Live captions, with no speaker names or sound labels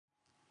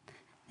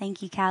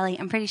Thank you, Callie.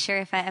 I'm pretty sure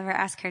if I ever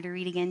ask her to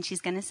read again,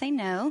 she's going to say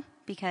no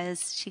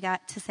because she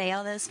got to say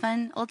all those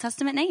fun Old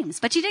Testament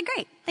names. But you did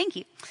great. Thank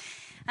you.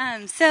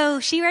 So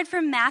she read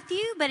from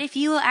Matthew, but if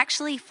you will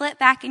actually flip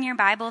back in your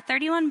Bible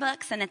 31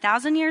 books and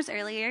 1,000 years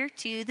earlier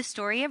to the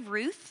story of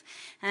Ruth,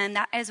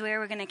 that is where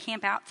we're going to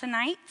camp out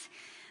tonight.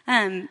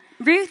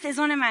 Ruth is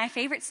one of my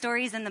favorite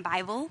stories in the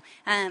Bible.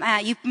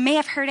 You may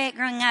have heard it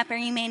growing up, or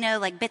you may know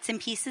like bits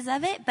and pieces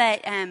of it,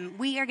 but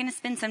we are going to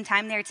spend some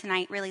time there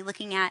tonight really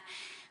looking at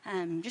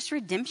just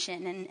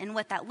redemption and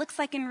what that looks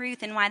like in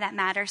Ruth and why that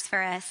matters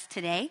for us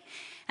today.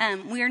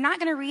 We are not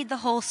going to read the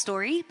whole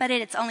story, but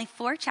it's only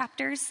 4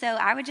 chapters, so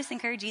I would just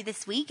encourage you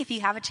this week, if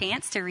you have a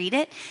chance, to read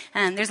it.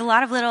 There's a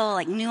lot of little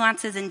like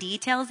nuances and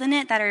details in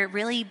it that are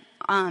really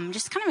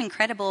just kind of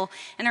incredible,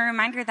 and a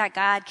reminder that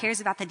God cares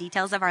about the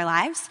details of our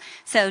lives.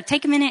 So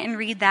take a minute and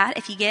read that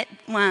if you get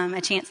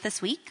a chance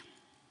this week.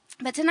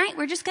 But tonight,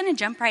 we're just going to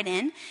jump right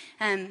in.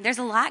 There's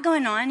a lot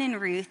going on in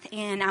Ruth,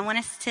 and I want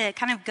us to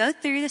kind of go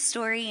through the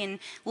story, and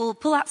we'll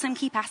pull out some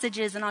key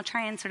passages, and I'll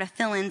try and sort of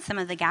fill in some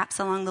of the gaps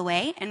along the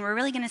way, and we're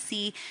really going to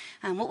see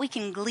what we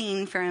can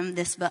glean from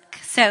this book.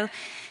 So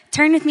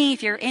turn with me.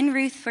 If you're in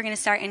Ruth, we're going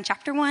to start in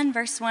chapter 1,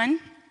 verse 1,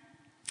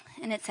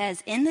 and it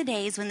says, "In the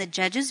days when the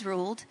judges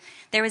ruled,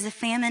 there was a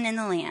famine in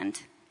the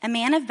land. A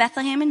man of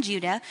Bethlehem in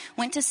Judah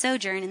went to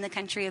sojourn in the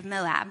country of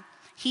Moab,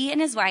 he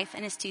and his wife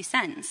and his 2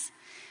 sons.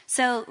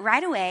 So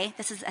right away,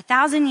 this is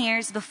 1,000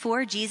 years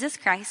before Jesus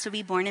Christ would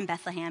be born in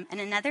Bethlehem, and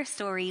another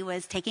story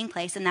was taking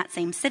place in that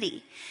same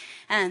city.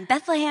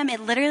 Bethlehem,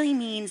 it literally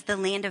means the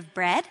land of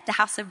bread, the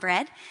house of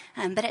bread,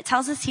 but it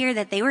tells us here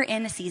that they were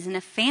in a season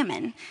of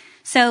famine.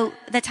 So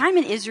the time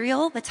in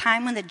Israel, the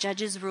time when the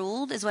judges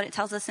ruled, is what it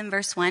tells us in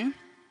verse 1.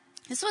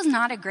 This was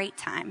not a great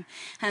time.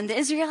 The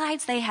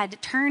Israelites, they had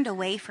turned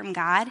away from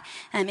God.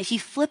 If you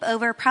flip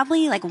over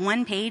probably like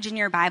 1 page in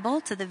your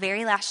Bible to the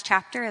very last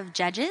chapter of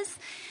Judges,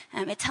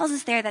 it tells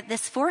us there that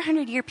this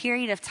 400-year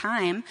period of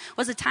time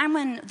was a time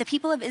when the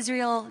people of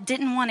Israel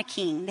didn't want a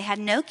king. They had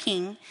no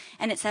king,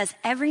 and it says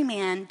every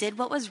man did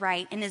what was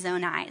right in his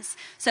own eyes.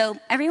 So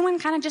everyone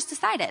kind of just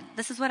decided,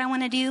 this is what I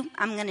want to do,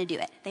 I'm going to do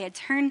it. They had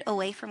turned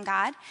away from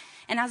God.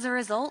 And as a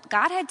result,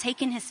 God had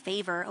taken his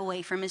favor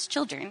away from his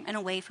children and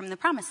away from the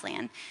promised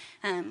land.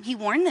 He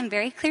warned them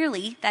very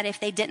clearly that if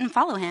they didn't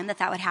follow him,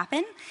 that would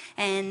happen.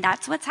 And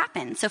that's what's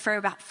happened. So for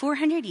about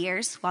 400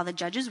 years, while the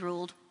judges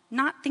ruled,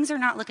 things are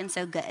not looking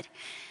so good.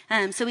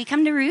 So we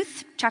come to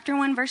Ruth, chapter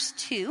 1, verse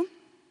 2,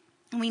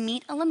 and we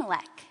meet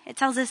Elimelech. It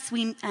tells us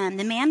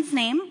the man's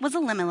name was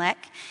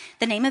Elimelech.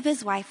 The name of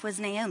his wife was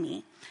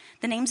Naomi.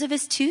 The names of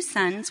his 2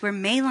 sons were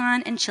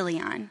Mahlon and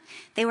Chilion.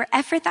 They were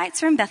Ephrathites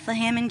from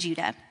Bethlehem in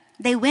Judah.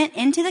 They went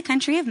into the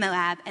country of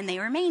Moab, and they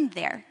remained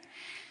there.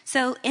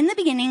 So in the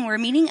beginning, we're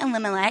meeting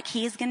Elimelech.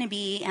 He is going to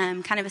be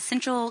kind of a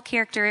central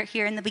character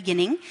here in the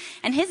beginning.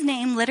 And his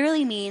name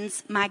literally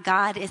means, my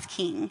God is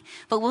king.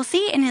 But we'll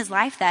see in his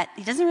life that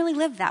he doesn't really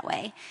live that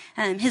way.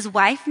 His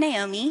wife,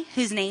 Naomi,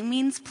 whose name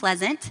means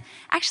pleasant,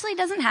 actually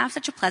doesn't have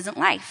such a pleasant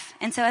life.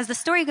 And so as the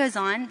story goes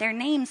on, their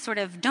names sort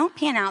of don't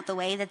pan out the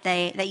way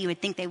that you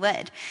would think they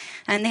would.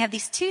 And they have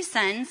these 2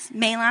 sons,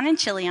 Mahlon and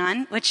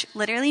Chilion, which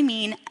literally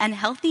mean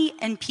unhealthy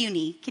and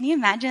puny. Can you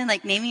imagine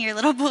like naming your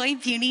little boy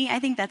puny? I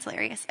think that's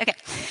hilarious. Okay,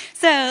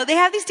 so they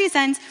have these 2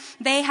 sons.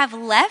 They have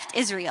left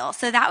Israel.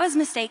 So that was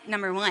mistake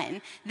number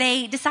 1.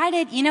 They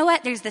decided, you know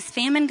what, there's this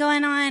famine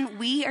going on.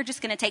 We are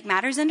just going to take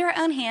matters into our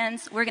own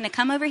hands. We're going to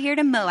come over here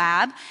to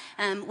Moab,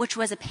 which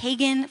was a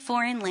pagan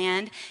foreign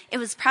land. It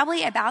was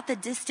probably about the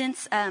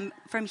distance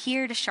from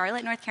here to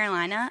Charlotte, North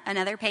Carolina,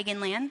 another pagan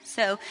land.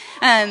 So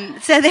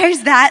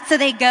there's that. So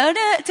they go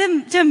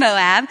to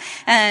Moab,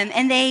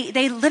 and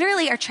they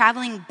literally are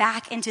traveling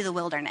back into the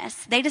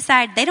wilderness. They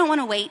decide they don't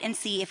want to wait and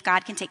see if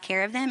God can take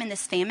care of them in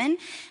this famine.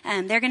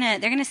 They're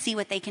gonna see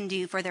what they can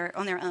do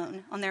on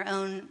their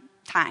own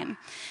time.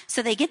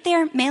 So they get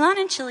there. Mahlon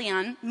and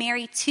Chilion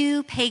marry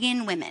 2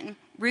 pagan women,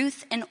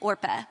 Ruth and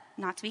Orpah,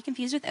 not to be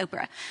confused with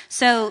Oprah.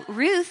 So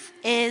Ruth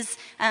is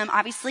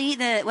obviously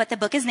what the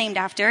book is named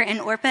after,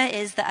 and Orpah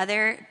is the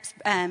other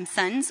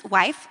son's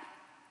wife.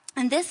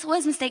 And this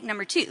was mistake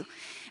number 2.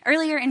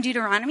 Earlier in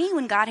Deuteronomy,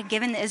 when God had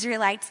given the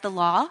Israelites the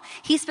law,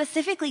 he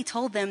specifically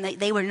told them that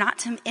they were not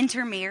to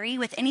intermarry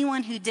with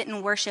anyone who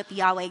didn't worship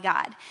Yahweh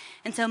God.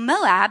 And so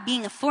Moab,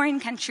 being a foreign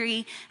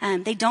country,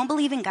 they don't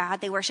believe in God.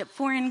 They worship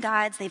foreign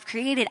gods. They've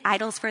created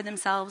idols for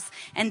themselves.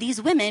 And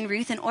these women,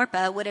 Ruth and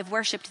Orpah, would have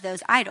worshiped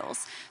those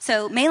idols.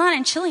 So Mahlon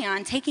and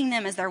Chilion, taking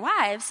them as their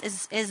wives,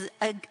 is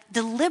a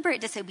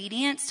deliberate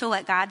disobedience to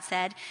what God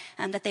said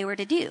that they were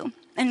to do.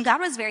 And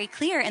God was very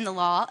clear in the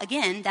law,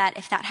 again, that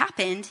if that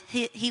happened,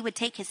 he would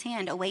take his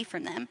hand away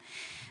from them.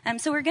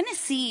 So we're going to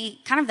see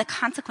kind of the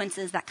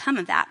consequences that come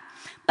of that.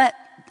 But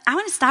I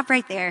want to stop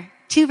right there,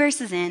 2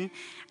 verses in,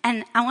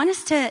 and I want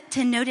us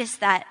to notice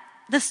that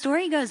the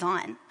story goes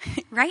on.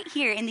 Right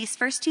here in these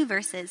first 2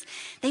 verses,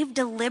 they've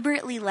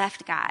deliberately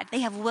left God. They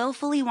have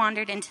willfully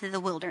wandered into the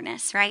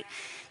wilderness, right?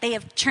 They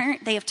have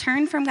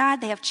turned from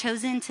God. They have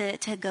chosen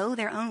to go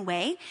their own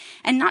way.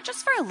 And not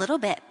just for a little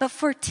bit, but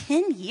for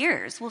 10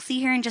 years. We'll see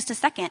here in just a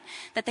second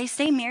that they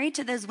stay married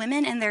to those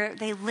women and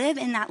they live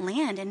in that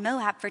land in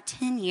Moab for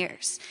 10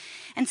 years.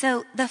 And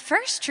so the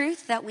first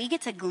truth that we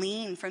get to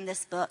glean from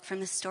this book, from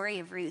the story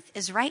of Ruth,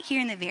 is right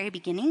here in the very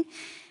beginning,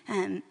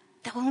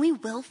 that when we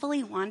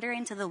willfully wander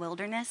into the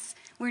wilderness,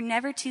 we're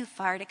never too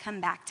far to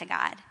come back to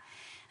God.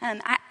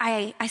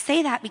 I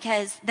say that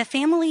because the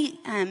family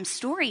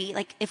story,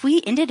 like if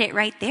we ended it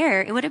right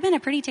there, it would have been a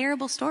pretty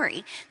terrible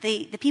story.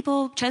 The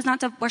people chose not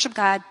to worship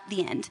God,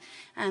 the end.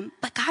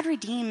 But God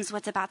redeems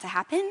what's about to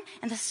happen,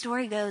 and the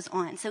story goes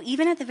on. So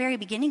even at the very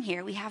beginning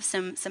here, we have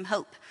some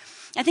hope.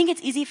 I think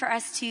it's easy for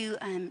us to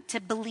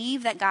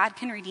believe that God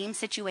can redeem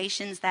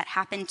situations that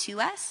happen to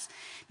us.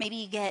 Maybe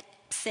you get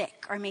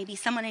sick, or maybe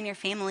someone in your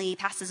family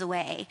passes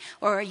away,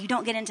 or you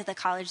don't get into the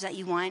college that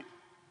you want.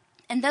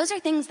 And those are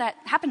things that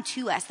happen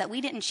to us that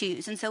we didn't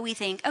choose. And so we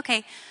think,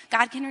 okay,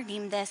 God can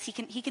redeem this.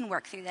 He can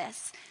work through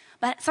this.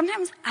 But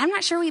sometimes I'm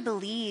not sure we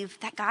believe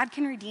that God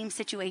can redeem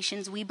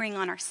situations we bring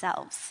on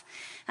ourselves.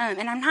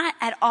 And I'm not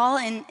at all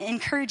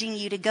encouraging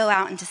you to go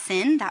out and to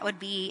sin. That would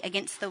be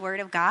against the word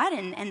of God.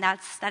 And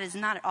that is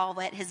not at all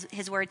what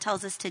his word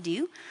tells us to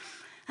do.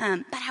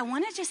 But I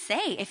want to just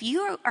say, if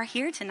you are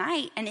here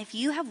tonight and if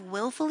you have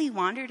willfully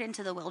wandered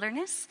into the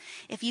wilderness,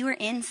 if you are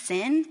in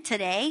sin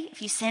today,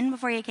 if you sinned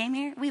before you came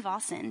here, we've all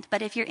sinned.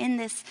 But if you're in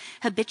this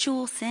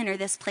habitual sin or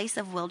this place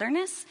of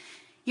wilderness,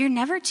 you're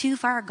never too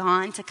far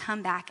gone to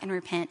come back and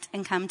repent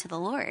and come to the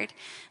Lord.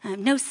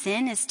 No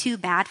sin is too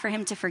bad for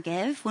him to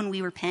forgive when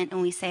we repent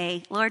and we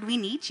say, Lord, we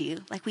need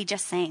you, like we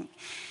just sang.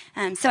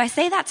 So I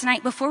say that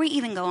tonight before we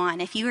even go on.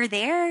 If you are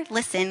there,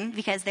 listen,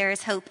 because there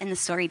is hope in the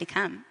story to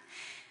come.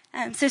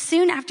 So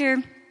soon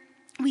after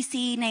we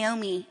see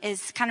Naomi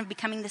is kind of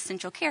becoming the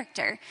central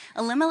character,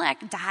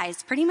 Elimelech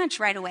dies pretty much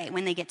right away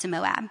when they get to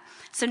Moab.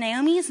 So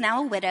Naomi is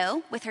now a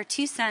widow with her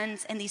 2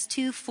 sons and these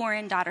 2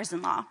 foreign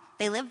daughters-in-law.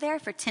 They live there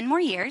for 10 more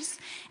years,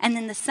 and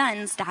then the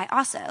sons die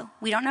also.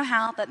 We don't know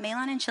how, but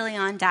Mahlon and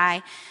Chilion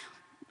die.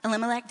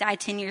 Elimelech died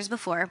 10 years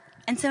before.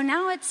 And so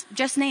now it's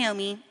just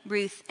Naomi,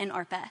 Ruth, and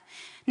Orpah.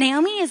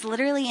 Naomi is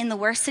literally in the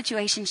worst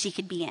situation she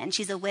could be in.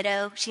 She's a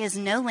widow. She has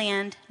no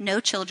land, no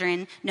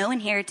children, no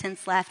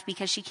inheritance left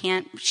because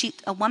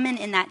a woman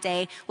in that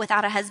day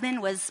without a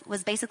husband was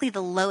basically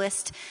the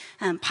lowest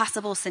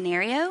possible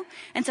scenario.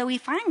 And so we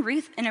find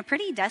Ruth in a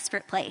pretty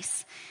desperate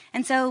place.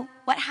 And so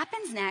what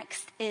happens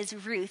next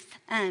is Ruth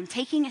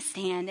taking a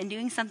stand and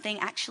doing something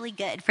actually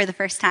good for the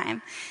first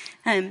time.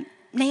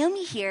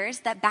 Naomi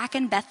hears that back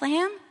in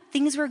Bethlehem,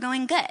 things were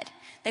going good.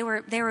 They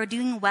were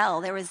doing well.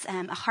 There was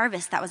a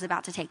harvest that was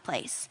about to take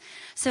place.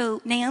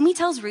 So Naomi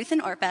tells Ruth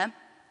and Orpah,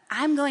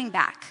 I'm going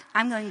back.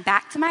 I'm going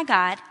back to my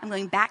God. I'm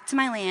going back to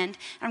my land.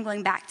 And I'm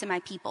going back to my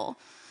people.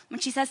 When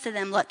she says to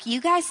them, look,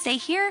 you guys stay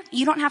here.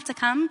 You don't have to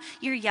come.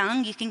 You're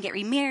young. You can get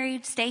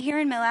remarried. Stay here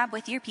in Moab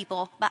with your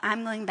people. But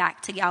I'm going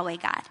back to Yahweh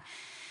God.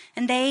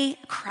 And they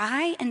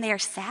cry and they are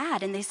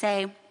sad and they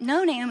say,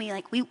 no, Naomi,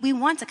 like we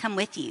want to come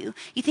with you.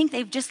 You think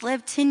they've just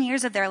lived 10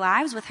 years of their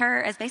lives with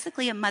her as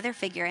basically a mother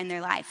figure in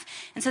their life.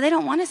 And so they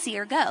don't want to see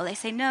her go. They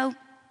say, no,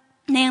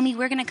 Naomi,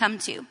 we're going to come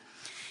too.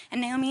 And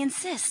Naomi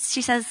insists.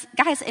 She says,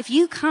 guys, if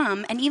you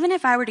come, and even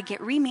if I were to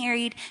get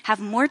remarried, have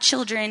more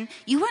children,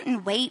 you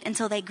wouldn't wait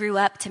until they grew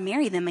up to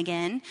marry them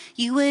again.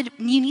 You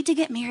need to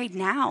get married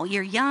now.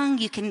 You're young.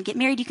 You can get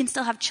married. You can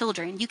still have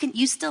children.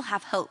 You still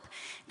have hope.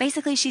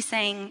 Basically, she's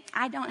saying,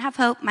 I don't have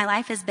hope. My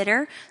life is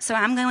bitter. So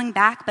I'm going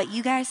back, but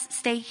you guys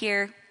stay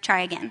here. Try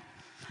again.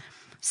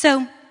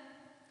 So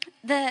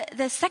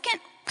the second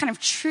kind of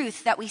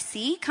truth that we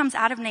see comes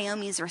out of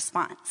Naomi's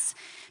response.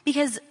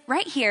 Because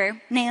right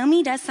here,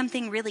 Naomi does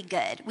something really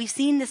good. We've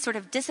seen this sort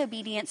of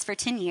disobedience for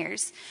 10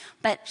 years,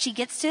 but she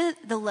gets to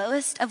the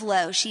lowest of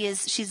low.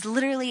 She's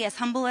literally as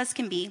humble as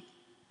can be.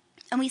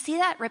 And we see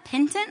that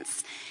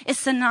repentance is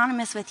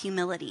synonymous with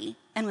humility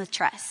and with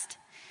trust.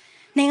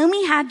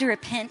 Naomi had to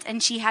repent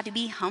and she had to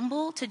be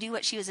humble to do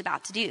what she was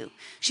about to do.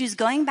 She was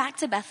going back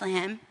to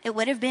Bethlehem. It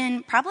would have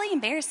been probably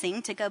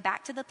embarrassing to go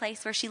back to the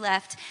place where she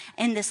left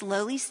in this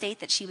lowly state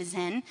that she was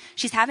in.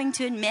 She's having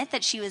to admit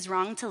that she was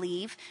wrong to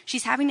leave.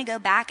 She's having to go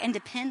back and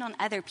depend on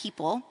other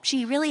people.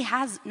 She really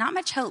has not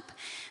much hope.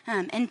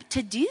 And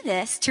to do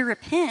this, to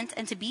repent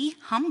and to be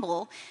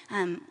humble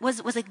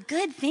was a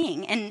good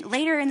thing. And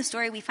later in the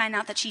story, we find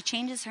out that she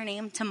changes her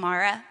name to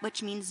Mara,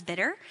 which means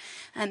bitter.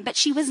 But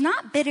she was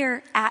not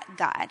bitter at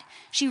God.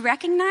 She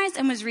recognized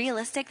and was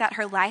realistic that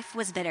her life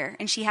was bitter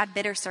and she had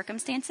bitter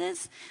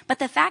circumstances. But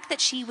the fact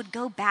that she would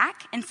go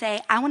back and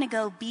say, I want to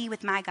go be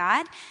with my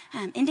God,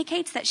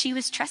 indicates that she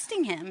was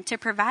trusting him to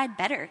provide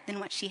better than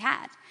what she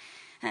had.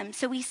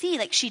 So we see,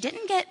 like, she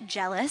didn't get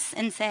jealous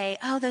and say,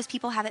 oh, those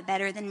people have it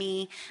better than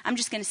me. I'm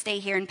just going to stay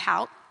here and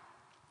pout.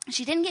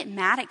 She didn't get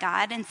mad at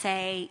God and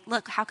say,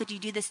 look, how could you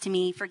do this to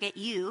me? Forget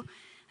you.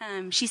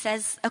 She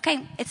says,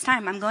 okay, it's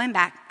time. I'm going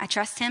back. I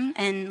trust him,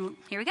 and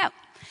here we go.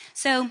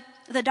 So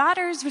the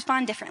daughters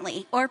respond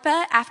differently.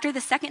 Orpah, after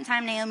the second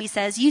time Naomi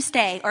says, you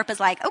stay, Orpah's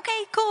like,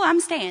 okay, cool, I'm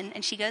staying.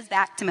 And she goes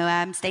back to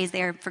Moab, stays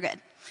there for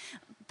good.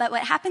 But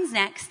what happens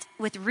next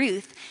with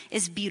Ruth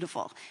is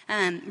beautiful.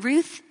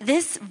 Ruth,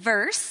 this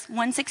verse,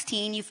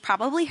 116, you've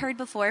probably heard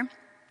before.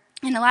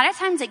 And a lot of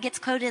times it gets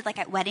quoted like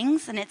at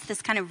weddings, and it's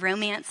this kind of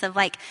romance of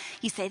like,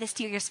 you say this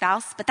to your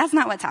spouse, but that's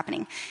not what's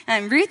happening.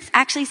 Ruth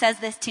actually says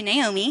this to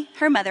Naomi,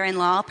 her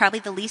mother-in-law, probably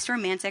the least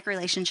romantic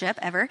relationship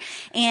ever.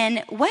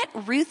 And what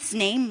Ruth's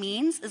name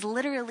means is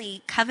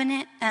literally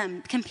covenant,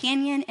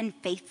 companion, and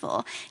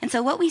faithful. And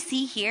so what we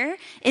see here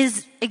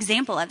is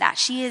example of that.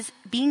 She is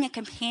being a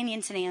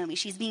companion to Naomi.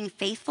 She's being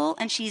faithful,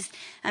 and she's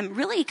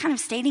really kind of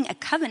stating a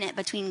covenant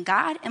between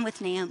God and with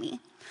Naomi.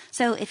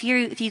 So if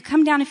you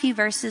come down a few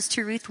verses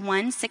to Ruth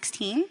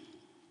 1:16,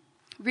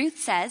 Ruth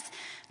says,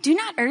 do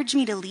not urge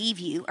me to leave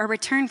you or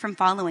return from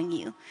following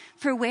you.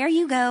 For where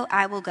you go,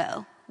 I will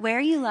go. Where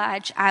you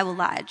lodge, I will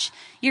lodge.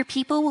 Your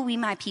people will be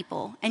my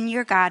people, and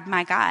your God,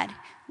 my God.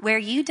 Where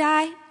you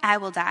die, I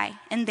will die,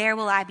 and there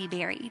will I be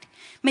buried.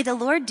 May the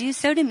Lord do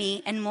so to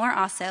me, and more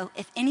also,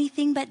 if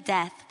anything but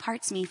death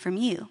parts me from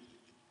you.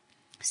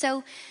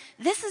 So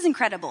this is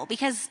incredible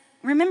because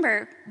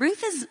remember,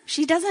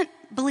 she doesn't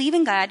believe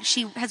in God.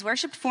 She has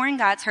worshiped foreign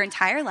gods her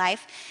entire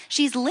life.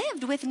 She's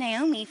lived with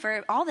Naomi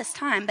for all this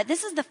time, but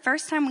this is the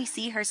first time we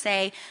see her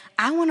say,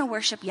 I want to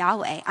worship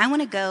Yahweh. I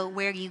want to go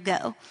where you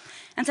go.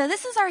 And so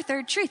this is our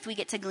third truth we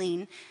get to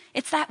glean.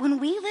 It's that when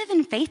we live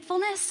in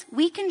faithfulness,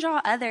 we can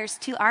draw others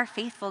to our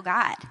faithful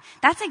God.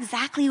 That's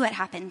exactly what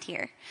happened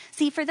here.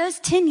 See, for those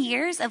 10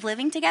 years of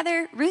living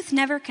together, Ruth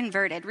never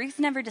converted. Ruth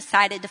never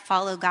decided to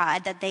follow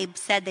God that they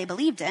said they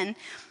believed in.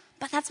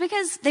 But that's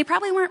because they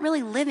probably weren't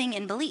really living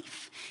in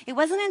belief. It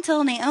wasn't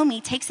until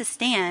Naomi takes a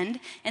stand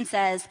and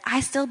says, I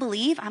still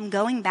believe, I'm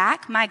going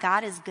back, my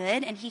God is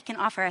good, and he can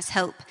offer us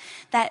hope,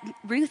 that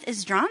Ruth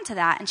is drawn to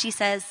that. And she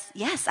says,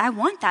 yes, I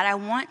want that. I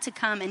want to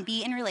come and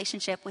be in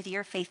relationship with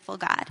your faithful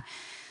God.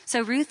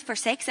 So Ruth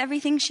forsakes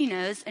everything she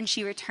knows, and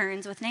she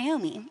returns with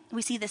Naomi.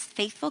 We see this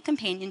faithful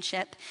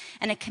companionship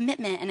and a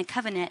commitment and a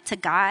covenant to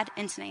God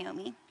and to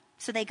Naomi.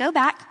 So they go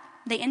back.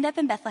 They end up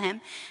in Bethlehem,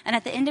 and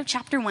at the end of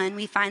chapter 1,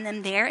 we find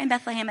them there in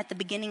Bethlehem at the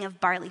beginning of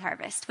barley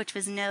harvest, which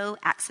was no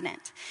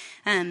accident.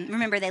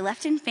 Remember, they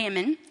left in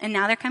famine, and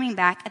now they're coming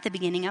back at the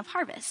beginning of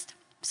harvest.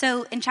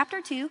 So in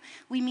chapter 2,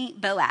 we meet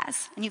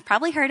Boaz, and you've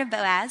probably heard of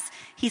Boaz.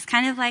 He's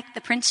kind of like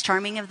the Prince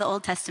Charming of the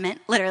Old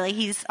Testament. Literally,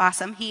 he's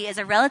awesome. He is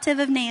a relative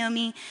of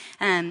Naomi.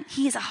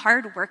 He is a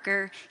hard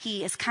worker.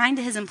 He is kind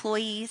to his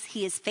employees.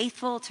 He is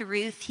faithful to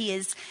Ruth. He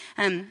is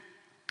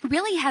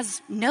really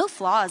has no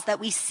flaws that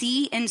we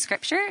see in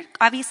Scripture.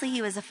 Obviously,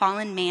 he was a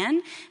fallen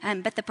man,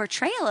 but the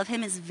portrayal of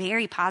him is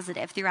very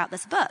positive throughout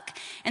this book.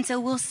 And so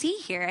we'll see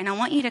here, and I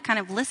want you to kind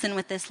of listen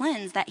with this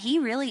lens, that he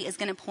really is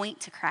going to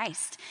point to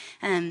Christ.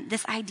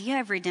 This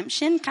idea of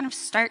redemption kind of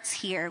starts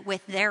here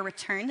with their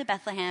return to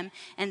Bethlehem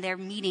and their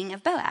meeting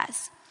of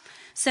Boaz.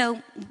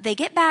 So they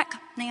get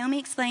back. Naomi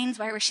explains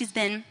where she's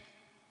been.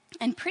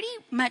 And pretty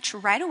much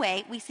right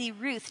away, we see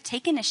Ruth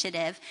take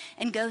initiative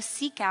and go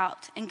seek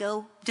out and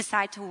go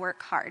decide to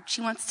work hard. She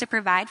wants to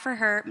provide for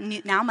her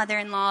now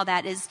mother-in-law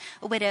that is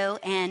a widow,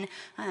 and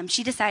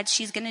she decides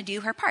she's going to do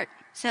her part.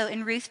 So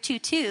in Ruth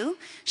 2:2,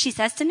 she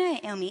says to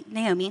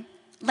Naomi,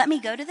 let me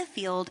go to the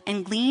field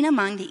and glean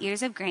among the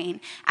ears of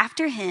grain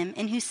after him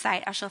in whose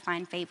sight I shall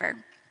find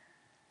favor.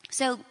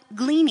 So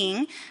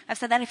gleaning, I've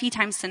said that a few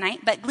times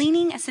tonight, but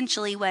gleaning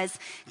essentially was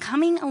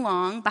coming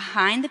along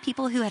behind the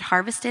people who had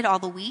harvested all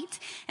the wheat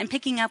and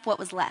picking up what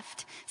was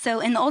left. So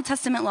in the Old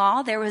Testament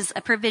law, there was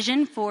a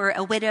provision for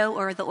a widow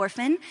or the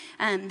orphan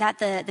that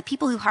the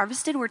people who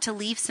harvested were to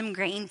leave some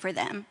grain for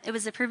them. It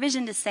was a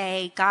provision to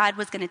say God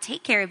was going to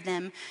take care of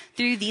them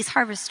through these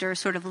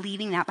harvesters sort of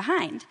leaving that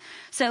behind.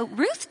 So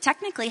Ruth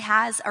technically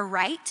has a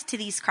right to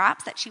these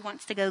crops that she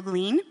wants to go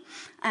glean.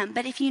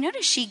 But if you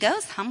notice, she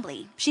goes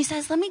humbly. She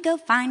says, let me go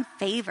find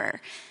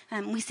favor.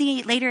 We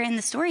see later in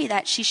the story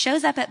that she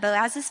shows up at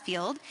Boaz's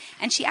field,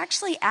 and she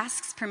actually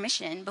asks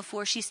permission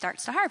before she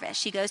starts to harvest.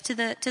 She goes to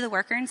the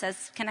worker and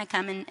says, can I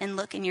come and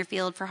look in your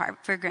field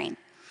for grain?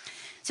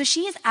 So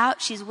she is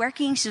out, she's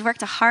working, she's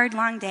worked a hard,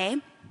 long day.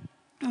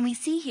 And we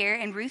see here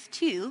in Ruth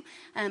 2,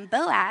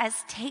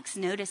 Boaz takes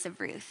notice of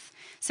Ruth.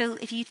 So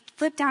if you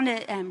flip down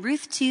to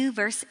Ruth 2,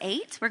 verse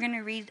 8, we're going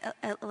to read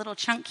a little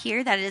chunk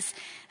here that is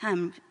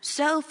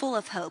so full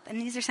of hope. And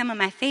these are some of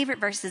my favorite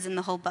verses in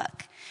the whole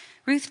book.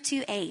 Ruth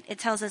 2:8, it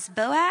tells us,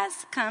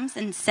 Boaz comes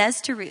and says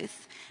to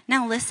Ruth,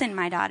 now listen,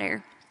 my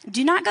daughter,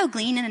 do not go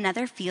glean in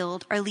another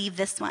field or leave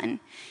this one.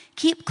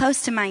 Keep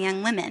close to my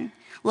young women.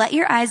 Let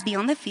your eyes be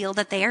on the field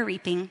that they are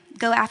reaping.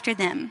 Go after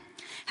them.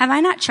 Have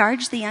I not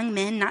charged the young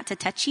men not to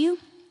touch you?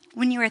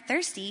 When you are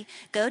thirsty,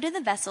 go to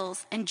the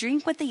vessels and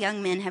drink what the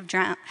young men have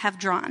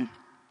drawn.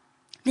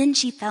 Then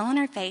she fell on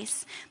her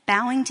face,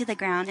 bowing to the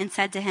ground, and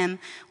said to him,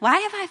 "Why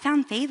have I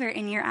found favor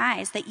in your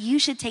eyes that you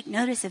should take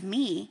notice of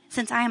me,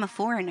 since I am a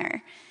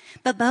foreigner?"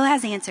 But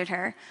Boaz answered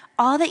her,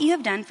 "All that you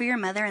have done for your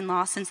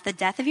mother-in-law since the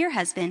death of your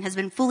husband has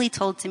been fully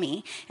told to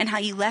me, and how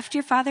you left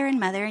your father and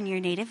mother in your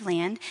native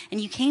land, and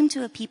you came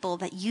to a people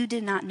that you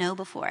did not know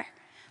before.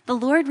 The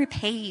Lord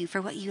repay you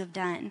for what you have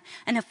done,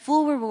 and a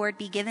full reward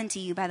be given to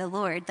you by the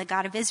Lord, the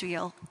God of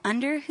Israel,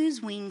 under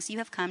whose wings you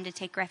have come to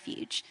take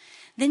refuge."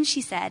 Then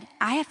she said,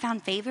 "I have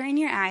found favor in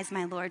your eyes,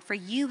 my Lord, for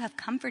you have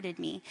comforted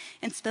me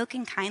and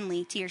spoken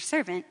kindly to your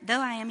servant,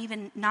 though I am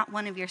even not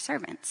one of your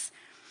servants."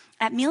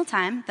 At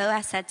mealtime,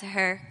 Boaz said to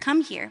her,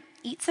 "Come here,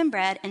 eat some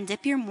bread and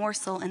dip your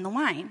morsel in the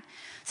wine."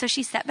 So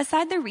she sat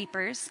beside the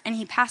reapers, and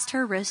he passed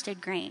her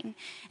roasted grain.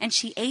 And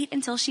she ate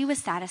until she was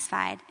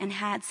satisfied and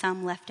had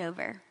some left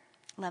over.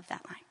 Love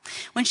that line.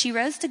 When she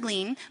rose to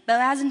glean,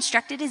 Boaz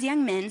instructed his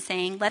young men,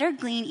 saying, "Let her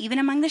glean even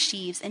among the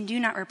sheaves, and do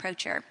not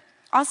reproach her.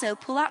 Also,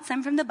 pull out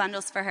some from the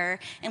bundles for her,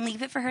 and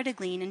leave it for her to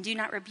glean, and do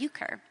not rebuke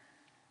her."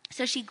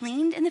 So she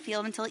gleaned in the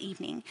field until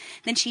evening.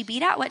 Then she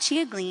beat out what she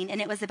had gleaned,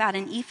 and it was about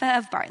an ephah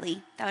of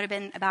barley. That would have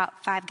been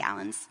about 5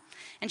 gallons.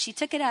 And she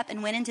took it up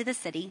and went into the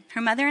city.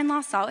 Her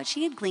mother-in-law saw what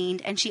she had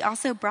gleaned, and she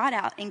also brought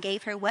out and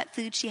gave her what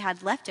food she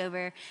had left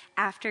over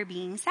after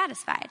being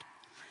satisfied.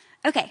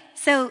 Okay,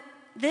 so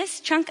this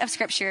chunk of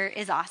scripture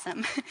is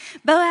awesome.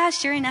 Boaz,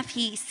 sure enough,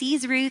 he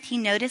sees Ruth. He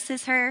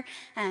notices her.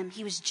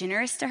 He was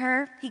generous to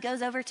her. He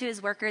goes over to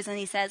his workers and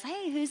he says,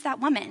 "Hey, who's that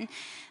woman?"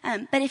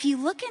 But if you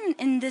look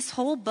in this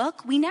whole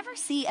book, we never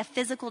see a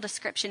physical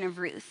description of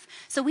Ruth.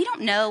 So we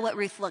don't know what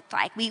Ruth looked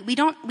like. We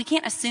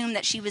can't assume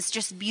that she was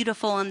just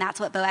beautiful and that's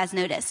what Boaz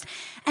noticed.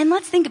 And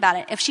let's think about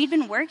it. If she'd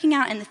been working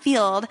out in the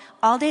field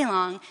all day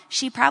long,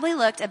 she probably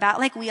looked about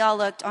like we all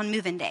looked on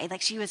move-in day.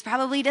 Like she was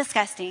probably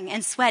disgusting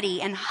and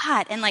sweaty and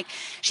hot, and like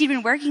she'd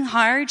been working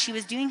hard. She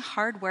was doing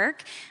hard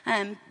work.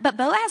 But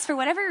Boaz, for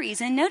whatever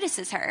reason,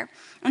 notices her.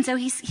 And so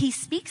he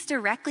speaks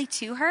directly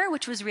to her,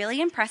 which was really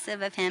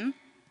impressive of him,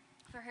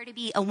 for her to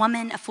be a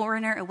woman, a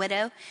foreigner, a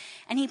widow.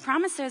 And he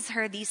promises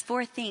her these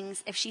 4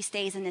 things if she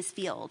stays in this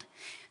field.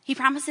 He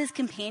promises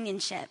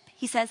companionship.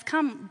 He says,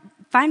 "Come,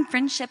 find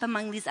friendship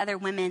among these other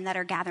women that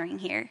are gathering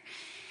here."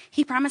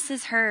 He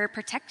promises her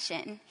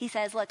protection. He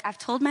says, "Look, I've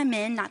told my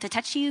men not to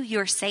touch you.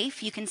 You're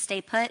safe. You can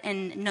stay put,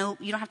 and no,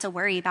 you don't have to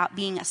worry about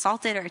being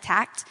assaulted or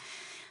attacked."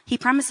 He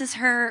promises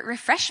her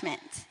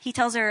refreshment. He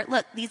tells her,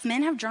 "Look, these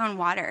men have drawn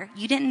water.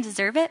 You didn't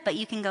deserve it, but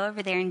you can go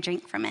over there and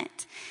drink from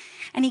it."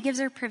 And he gives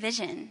her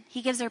provision.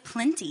 He gives her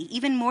plenty,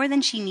 even more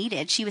than she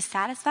needed. She was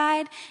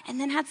satisfied and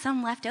then had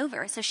some left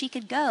over, so she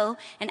could go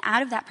and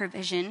out of that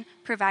provision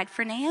provide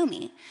for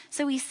Naomi.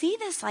 So we see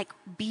this like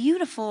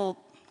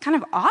beautiful kind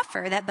of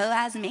offer that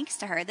Boaz makes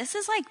to her. This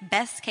is like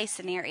best case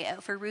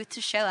scenario for Ruth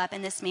to show up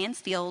in this man's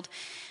field.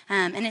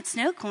 And it's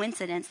no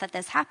coincidence that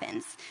this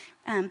happens.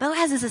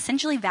 Boaz is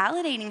essentially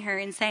validating her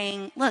and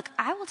saying, "Look,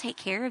 I will take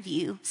care of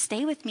you.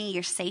 Stay with me.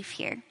 You're safe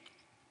here."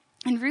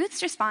 And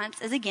Ruth's response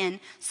is,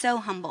 again, so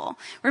humble.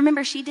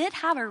 Remember, she did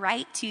have a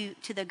right to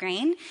the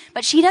grain,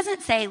 but she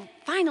doesn't say,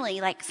 "Finally,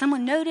 like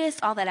someone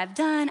noticed all that I've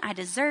done. I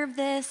deserve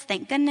this.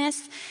 Thank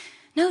goodness."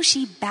 No,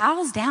 she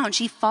bows down.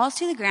 She falls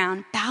to the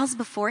ground, bows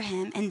before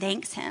him, and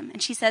thanks him.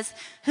 And she says,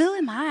 "Who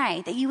am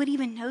I that you would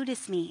even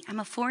notice me? I'm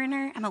a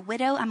foreigner. I'm a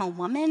widow. I'm a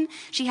woman."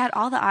 She had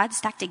all the odds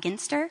stacked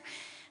against her.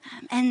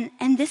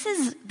 And this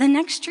is the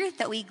next truth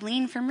that we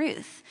glean from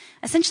Ruth.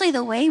 Essentially,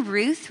 the way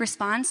Ruth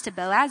responds to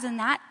Boaz, and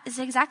that is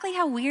exactly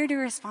how we are to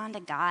respond to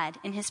God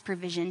in his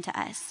provision to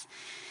us.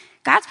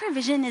 God's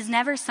provision is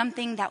never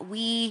something that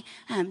we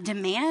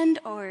demand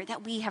or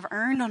that we have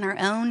earned on our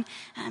own.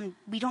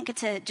 We don't get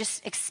to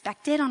just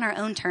expect it on our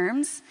own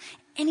terms.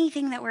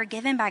 Anything that we're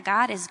given by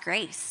God is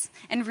grace.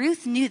 And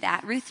Ruth knew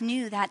that. Ruth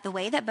knew that the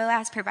way that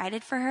Boaz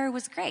provided for her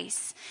was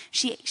grace.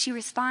 She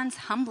responds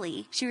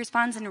humbly. She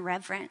responds in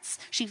reverence.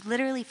 She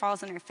literally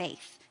falls on her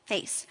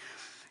face.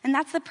 And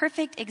that's the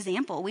perfect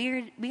example.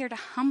 We are to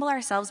humble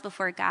ourselves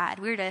before God.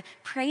 We are to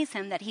praise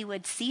him that he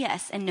would see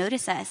us and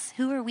notice us.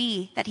 Who are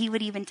we that he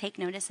would even take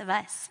notice of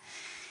us?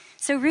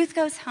 So Ruth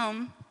goes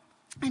home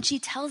and she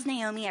tells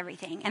Naomi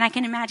everything. And I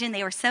can imagine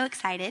they were so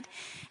excited.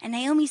 And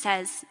Naomi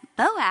says,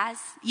 "Boaz,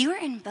 you are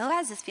in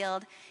Boaz's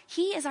field.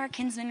 He is our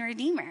kinsman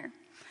redeemer."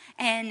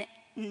 And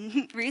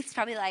Ruth's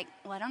probably like,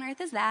 "What on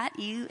earth is that?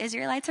 You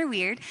Israelites are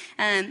weird."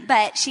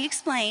 But she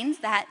explains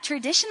that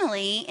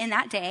traditionally in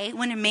that day,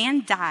 when a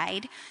man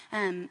died,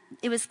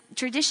 it was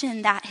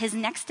tradition that his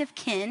next of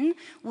kin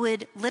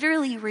would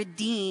literally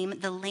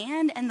redeem the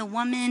land and the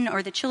woman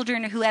or the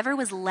children or whoever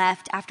was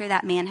left after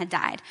that man had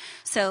died.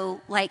 So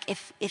like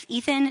if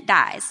Ethan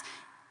dies,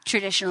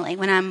 traditionally,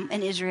 when I'm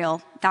in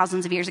Israel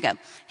thousands of years ago.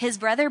 His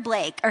brother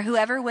Blake, or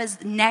whoever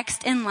was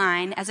next in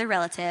line as a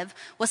relative,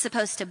 was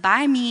supposed to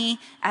buy me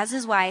as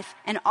his wife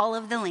and all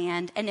of the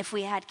land. And if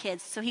we had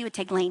kids, so he would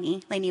take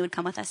Lainey. Lainey would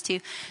come with us too.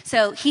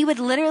 So he would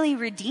literally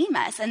redeem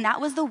us. And that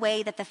was the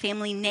way that the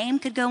family name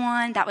could go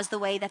on. That was the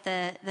way that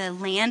the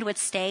land would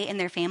stay in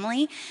their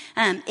family.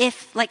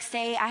 If, like,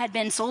 say I had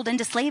been sold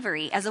into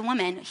slavery as a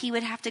woman, he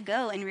would have to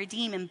go and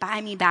redeem and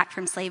buy me back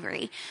from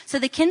slavery. So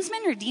the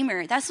kinsman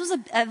redeemer, this was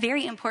a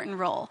very important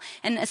role.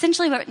 And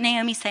essentially what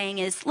Naomi's saying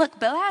is, look,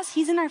 Boaz,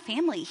 he's in our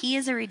family. He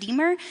is a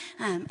redeemer,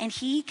 and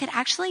he could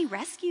actually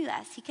rescue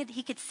us.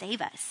 He could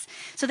save us.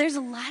 So there's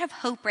a lot of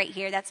hope right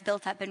here that's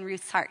built up in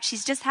Ruth's heart.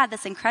 She's just had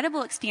this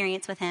incredible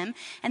experience with him,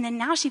 and then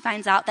now she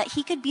finds out that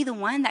he could be the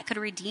one that could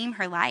redeem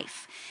her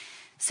life.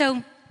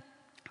 So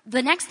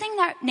the next thing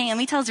that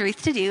Naomi tells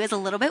Ruth to do is a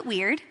little bit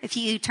weird. If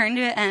you turn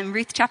to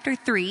Ruth chapter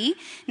 3,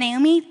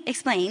 Naomi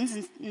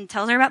explains and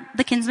tells her about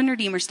the kinsman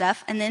redeemer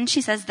stuff, and then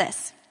she says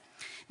this.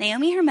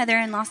 Naomi, her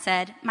mother-in-law,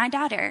 said, "My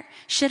daughter,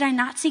 should I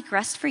not seek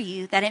rest for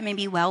you, that it may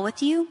be well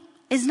with you?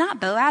 Is not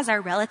Boaz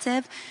our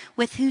relative,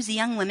 with whose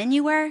young women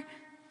you were?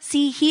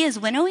 See, he is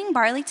winnowing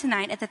barley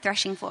tonight at the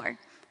threshing floor.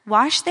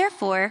 Wash,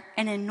 therefore,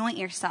 and anoint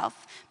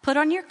yourself. Put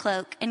on your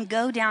cloak and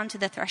go down to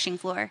the threshing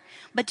floor.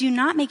 But do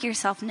not make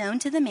yourself known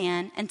to the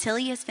man until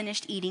he has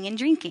finished eating and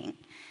drinking.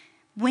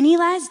 When he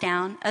lies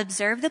down,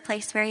 observe the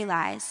place where he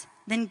lies.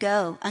 Then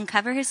go,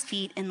 uncover his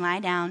feet and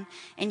lie down,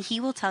 and he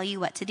will tell you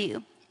what to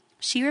do."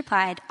 She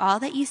replied, "All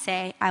that you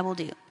say, I will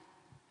do."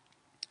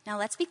 Now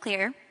let's be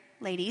clear,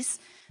 ladies.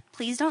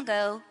 Please don't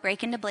go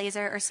break into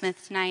Blazer or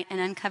Smith tonight and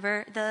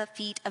uncover the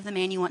feet of the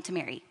man you want to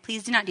marry.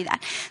 Please do not do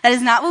that. That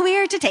is not what we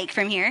are to take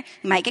from here.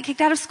 You might get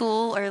kicked out of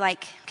school or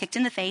kicked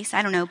in the face.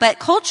 I don't know. But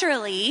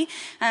culturally,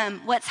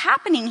 what's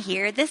happening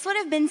here, this would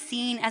have been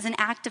seen as an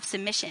act of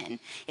submission.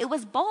 It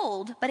was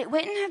bold, but it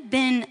wouldn't have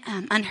been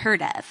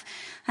unheard of.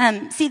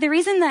 See, the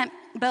reason that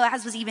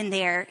Boaz was even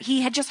there,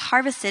 he had just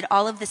harvested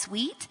all of this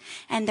wheat,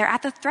 and they're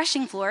at the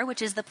threshing floor,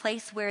 which is the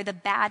place where the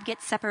bad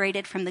gets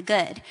separated from the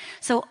good.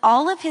 So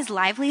all of his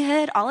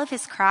livelihood, all of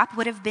his crop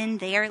would have been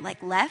there,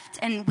 left.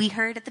 And we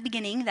heard at the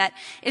beginning that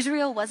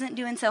Israel wasn't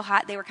doing so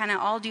hot. They were kind of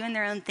all doing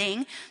their own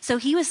thing. So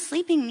he was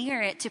sleeping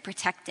near it to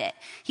protect it.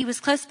 He was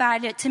close by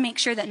to make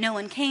sure that no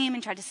one came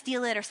and tried to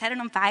steal it or set it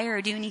on fire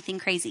or do anything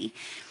crazy.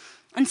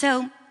 And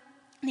so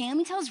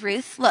Naomi tells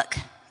Ruth, look,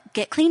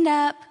 get cleaned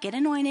up, get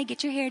anointed,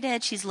 get your hair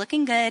did. She's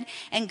looking good,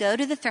 and go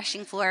to the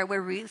threshing floor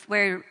where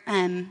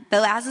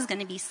Boaz is going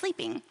to be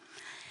sleeping.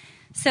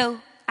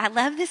 So I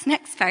love this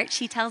next part.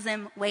 She tells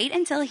him, wait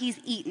until he's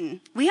eaten.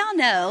 We all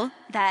know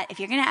that if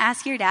you're going to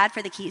ask your dad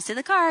for the keys to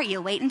the car,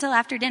 you wait until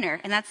after dinner.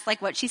 And that's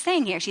what she's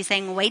saying here. She's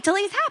saying, wait till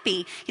he's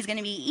happy. He's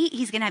going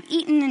to have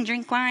eaten and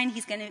drink wine.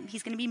 He's going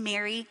to be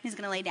merry. He's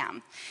going to lay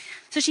down.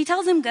 So she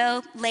tells him,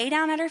 go lay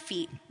down at her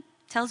feet.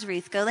 Tells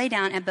Ruth, go lay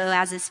down at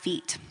Boaz's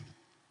feet.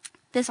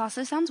 This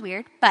also sounds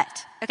weird,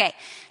 but okay.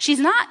 She's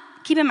not,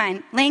 keep in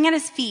mind, laying at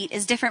his feet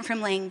is different from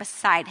laying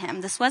beside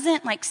him. This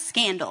wasn't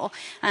scandal.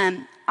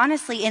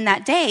 Honestly, in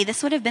that day,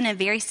 this would have been a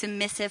very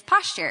submissive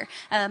posture.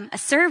 A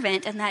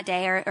servant in that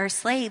day or a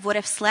slave would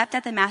have slept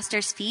at the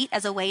master's feet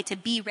as a way to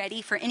be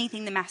ready for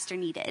anything the master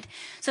needed.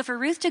 So for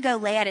Ruth to go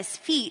lay at his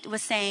feet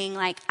was saying,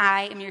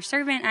 I am your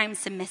servant, I'm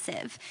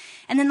submissive.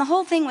 And then the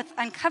whole thing with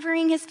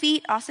uncovering his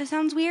feet also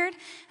sounds weird.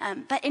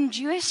 But in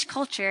Jewish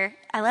culture,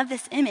 I love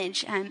this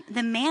image.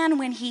 The man,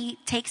 when he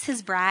takes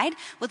his bride,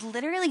 would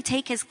literally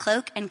take his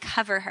cloak and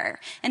cover her.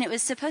 And it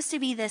was supposed to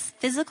be this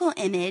physical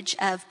image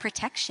of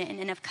protection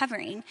and of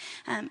covering.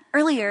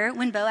 Earlier,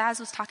 when Boaz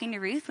was talking to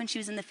Ruth when she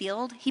was in the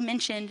field, he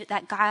mentioned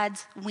that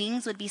God's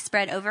wings would be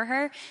spread over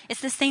her.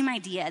 It's the same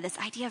idea, this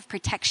idea of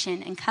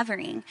protection and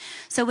covering.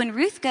 So when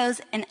Ruth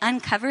goes and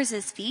uncovers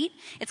his feet,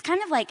 it's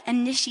kind of like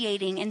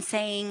initiating and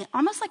saying,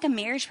 almost like a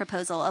marriage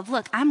proposal of,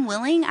 look, I'm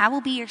willing, I will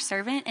be your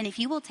servant, and if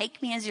you will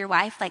take me as your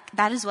wife,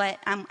 that is what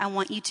I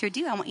want you to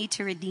do. I want you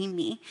to redeem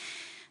me.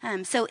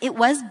 So it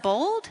was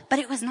bold, but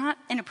it was not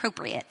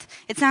inappropriate.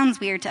 It sounds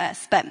weird to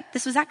us, but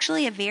this was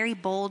actually a very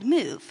bold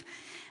move.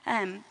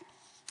 And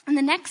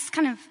the next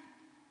kind of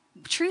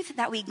truth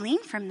that we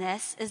glean from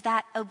this is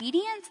that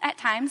obedience at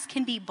times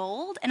can be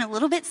bold and a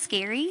little bit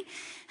scary.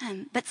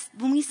 But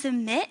when we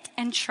submit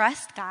and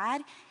trust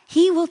God,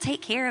 He will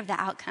take care of the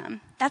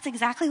outcome. That's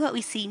exactly what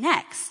we see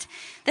next.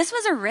 This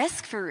was a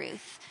risk for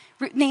Ruth.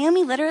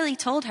 Naomi literally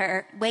told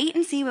her, wait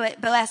and see what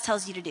Boaz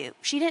tells you to do.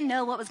 She didn't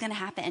know what was going to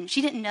happen. She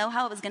didn't know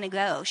how it was going to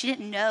go. She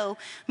didn't know.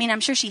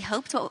 I'm sure she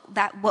hoped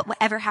that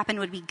whatever happened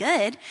would be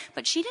good,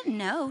 but she didn't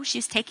know. She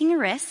was taking a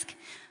risk,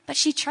 but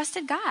she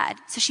trusted God.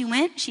 So she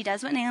went, she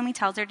does what Naomi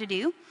tells her to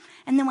do.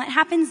 And then what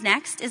happens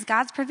next is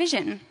God's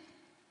provision.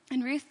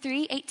 In Ruth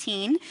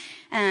 3:18,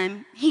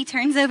 he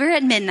turns over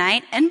at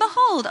midnight, and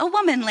behold, a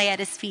woman lay at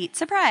his feet.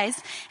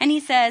 Surprise. And he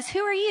says, who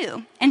are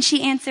you? And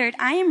she answered,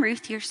 I am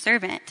Ruth, your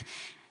servant.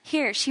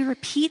 Here, she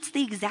repeats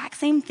the exact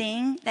same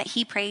thing that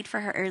he prayed for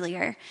her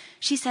earlier.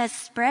 She says,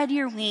 spread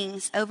your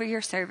wings over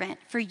your servant,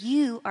 for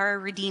you are a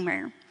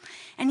redeemer.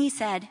 And he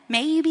said,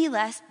 may you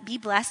be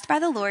blessed by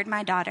the Lord,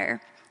 my daughter.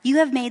 You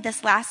have made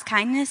this last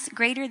kindness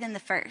greater than the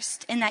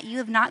first, in that you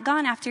have not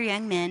gone after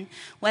young men,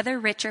 whether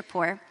rich or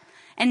poor.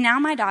 And now,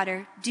 my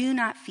daughter, do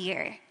not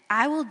fear.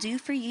 I will do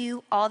for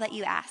you all that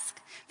you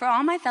ask. For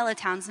all my fellow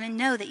townsmen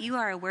know that you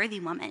are a worthy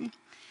woman.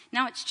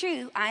 Now it's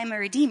true, I am a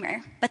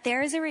redeemer, but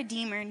there is a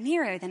redeemer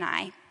nearer than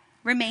I.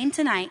 Remain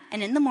tonight,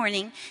 and in the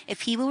morning,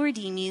 if he will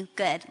redeem you,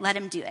 good, let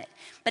him do it.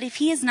 But if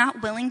he is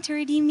not willing to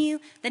redeem you,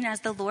 then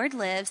as the Lord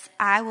lives,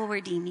 I will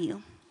redeem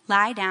you.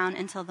 Lie down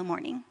until the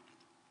morning.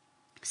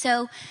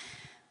 So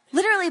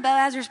literally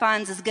Boaz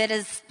responds as good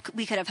as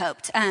we could have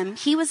hoped.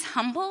 He was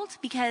humbled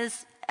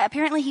because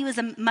apparently he was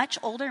a much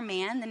older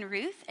man than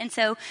Ruth. And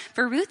so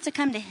for Ruth to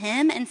come to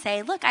him and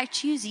say, look, I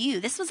choose you,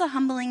 this was a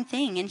humbling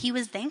thing. And he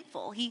was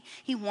thankful. He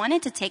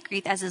wanted to take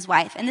Ruth as his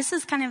wife. And this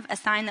is kind of a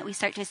sign that we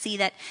start to see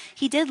that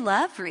he did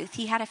love Ruth.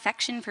 He had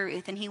affection for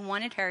Ruth and he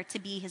wanted her to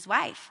be his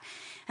wife.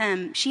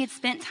 She had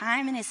spent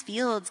time in his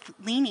fields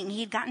gleaning. He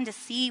had gotten to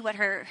see what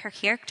her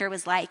character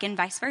was like and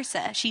vice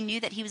versa. She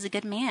knew that he was a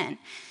good man.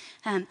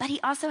 But he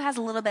also has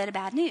a little bit of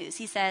bad news.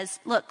 He says,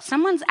 look,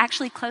 someone's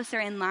actually closer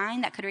in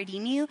line that could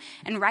redeem you.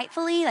 And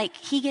rightfully, like,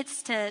 he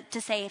gets to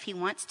say if he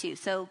wants to.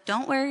 So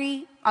don't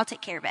worry, I'll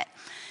take care of it.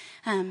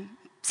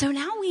 So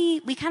now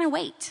we kind of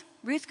wait.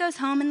 Ruth goes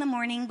home in the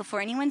morning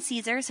before anyone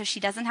sees her, so she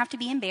doesn't have to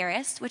be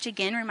embarrassed, which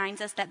again reminds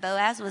us that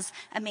Boaz was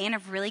a man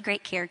of really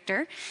great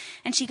character.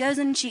 And she goes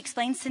and she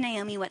explains to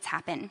Naomi what's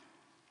happened.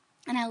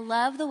 And I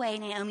love the way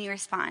Naomi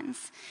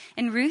responds.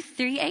 In Ruth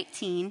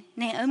 3:18,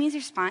 Naomi's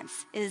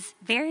response is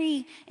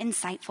very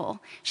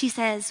insightful. She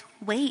says,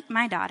 wait,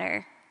 my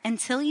daughter,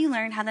 until you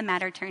learn how the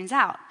matter turns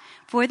out.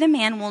 For the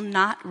man will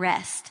not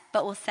rest,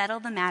 but will settle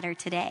the matter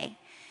today.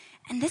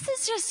 And this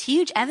is just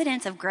huge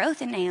evidence of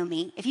growth in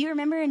Naomi. If you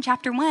remember in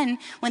chapter 1,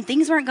 when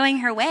things weren't going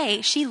her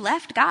way, she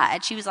left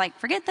God. She was like,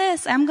 forget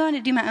this, I'm going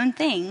to do my own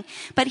thing.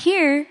 But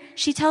here,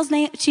 she tells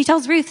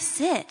Ruth,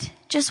 sit,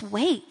 just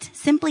wait.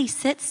 Simply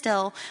sit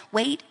still,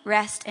 wait,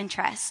 rest, and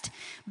trust.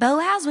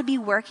 Boaz would be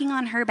working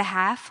on her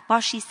behalf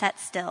while she sat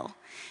still.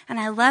 And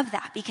I love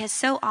that because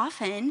so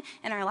often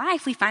in our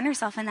life, we find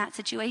ourselves in that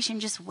situation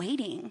just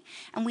waiting.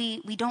 And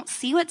we don't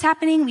see what's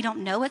happening. We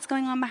don't know what's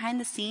going on behind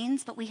the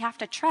scenes, but we have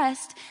to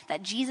trust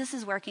that Jesus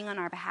is working on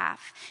our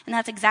behalf. And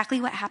that's exactly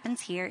what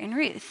happens here in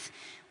Ruth.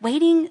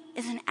 Waiting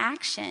is an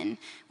action.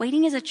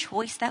 Waiting is a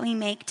choice that we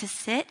make to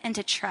sit and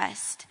to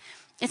trust.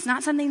 It's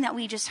not something that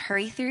we just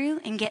hurry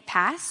through and get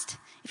past.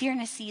 If you're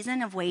in a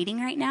season of waiting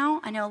right now,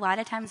 I know a lot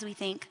of times we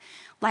think,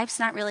 life's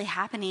not really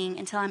happening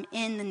until I'm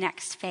in the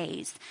next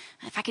phase.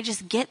 If I could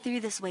just get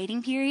through this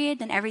waiting period,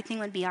 then everything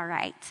would be all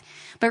right.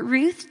 But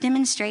Ruth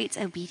demonstrates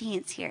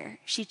obedience here.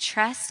 She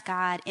trusts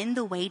God in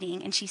the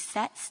waiting, and she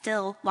sat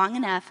still long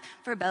enough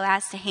for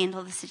Boaz to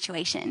handle the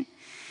situation.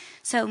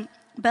 So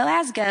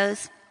Boaz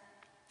goes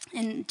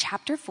in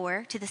chapter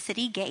 4 to the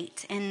city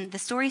gate, and the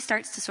story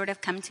starts to sort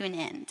of come to an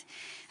end.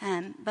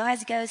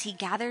 Boaz goes, he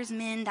gathers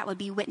men that would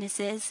be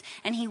witnesses,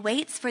 and he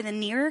waits for the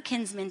nearer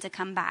kinsmen to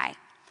come by.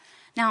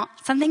 Now,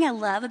 something I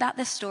love about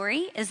this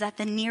story is that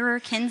the nearer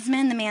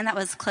kinsman, the man that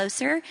was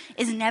closer,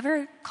 is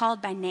never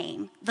called by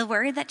name. The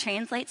word that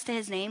translates to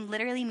his name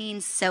literally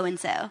means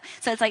so-and-so.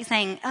 So it's like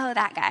saying, oh,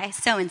 that guy,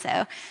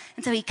 so-and-so.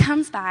 And so he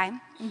comes by,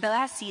 and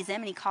Boaz sees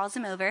him, and he calls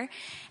him over.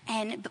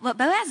 And what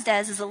Boaz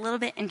does is a little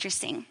bit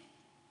interesting.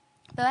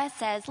 Boaz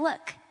says,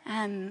 look,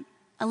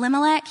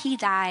 Elimelech, he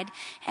died,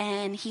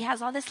 and he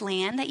has all this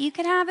land that you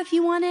could have if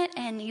you want it,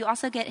 and you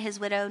also get his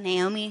widow,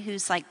 Naomi,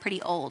 who's like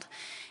pretty old.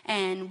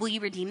 And will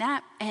you redeem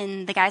that?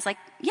 And the guy's like,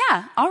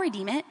 yeah, I'll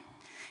redeem it.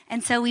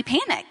 And so we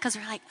panic because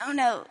we're like, oh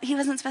no, he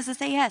wasn't supposed to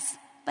say yes.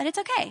 But it's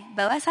okay.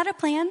 Boaz had a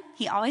plan.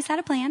 He always had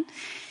a plan.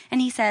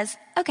 And he says,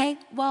 okay,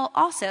 well,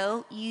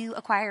 also you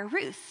acquire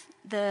Ruth,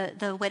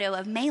 the widow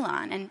of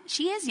Mahlon. And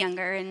she is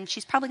younger, and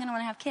she's probably going to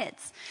want to have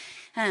kids.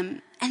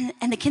 And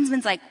the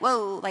kinsman's like,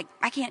 whoa, like,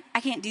 I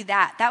can't do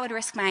that. That would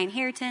risk my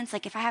inheritance.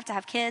 Like, if I have to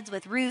have kids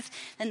with Ruth,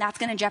 then that's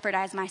going to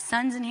jeopardize my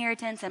son's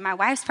inheritance. And my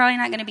wife's probably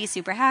not going to be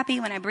super happy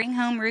when I bring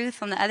home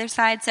Ruth on the other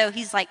side. So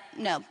he's like,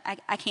 no,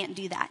 I can't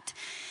do that.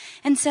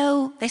 And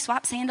so they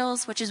swap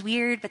sandals, which is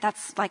weird, but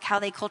that's like how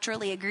they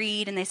culturally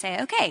agreed. And they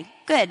say, okay,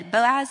 good.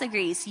 Boaz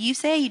agrees. You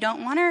say you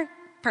don't want her?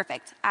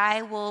 Perfect.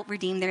 I will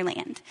redeem their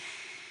land.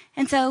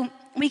 And so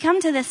we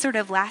come to this sort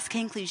of last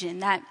conclusion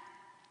that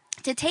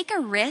to take a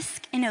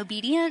risk in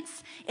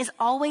obedience is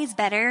always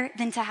better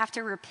than to have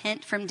to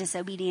repent from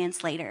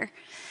disobedience later.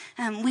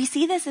 We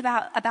see this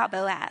about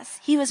Boaz.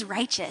 He was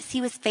righteous.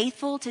 He was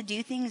faithful to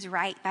do things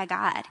right by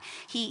God.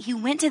 He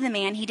went to the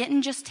man. He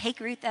didn't just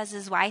take Ruth as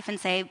his wife and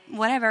say,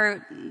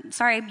 whatever,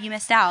 sorry, you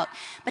missed out.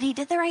 But he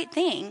did the right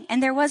thing.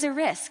 And there was a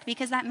risk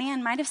because that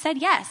man might have said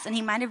yes, and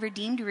he might have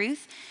redeemed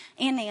Ruth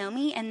and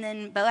Naomi, and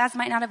then Boaz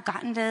might not have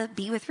gotten to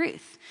be with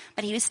Ruth.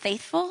 But he was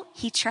faithful.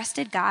 He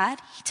trusted God.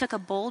 He took a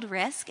bold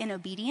risk in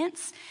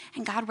obedience,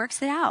 and God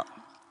works it out.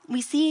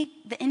 We see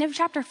the end of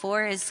chapter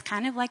 4 is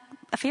kind of like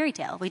a fairy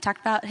tale. We talked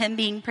about him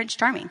being Prince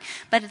Charming,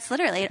 but it's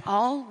literally, it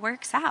all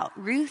works out.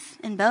 Ruth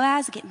and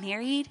Boaz get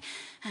married.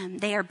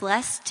 They are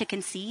blessed to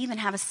conceive and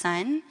have a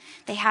son.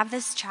 They have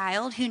this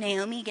child who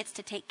Naomi gets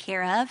to take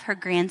care of, her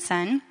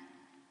grandson.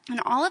 And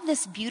all of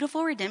this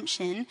beautiful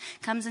redemption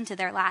comes into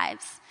their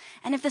lives.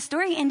 And if the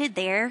story ended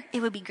there,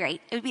 it would be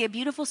great. It would be a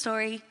beautiful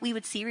story. We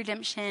would see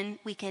redemption.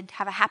 We could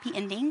have a happy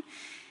ending.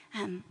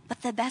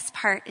 But the best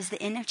part is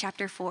the end of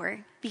chapter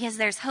 4, because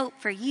there's hope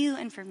for you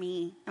and for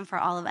me and for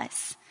all of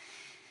us.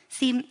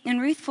 See, in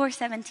Ruth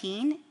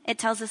 4:17, it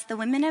tells us the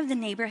women of the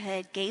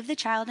neighborhood gave the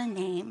child a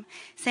name,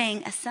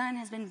 saying, "A son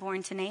has been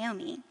born to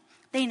Naomi."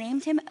 They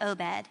named him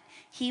Obed.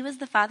 He was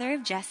the father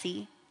of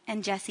Jesse,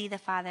 and Jesse the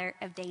father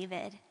of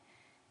David.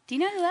 Do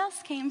you know who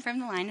else came from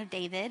the line of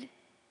David?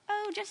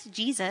 Oh, just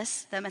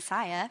Jesus, the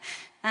Messiah.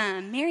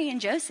 Mary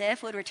and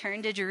Joseph would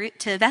return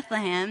to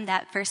Bethlehem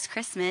that first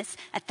Christmas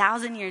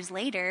 1,000 years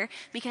later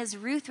because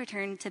Ruth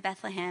returned to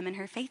Bethlehem in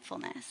her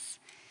faithfulness.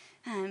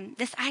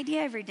 This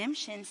idea of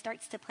redemption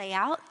starts to play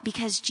out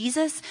because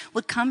Jesus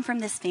would come from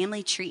this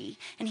family tree,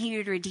 and he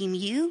would redeem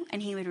you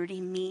and he would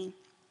redeem me.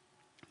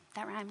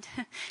 That rhymed.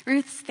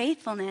 Ruth's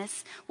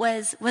faithfulness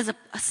was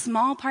a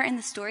small part in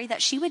the story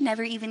that she would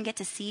never even get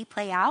to see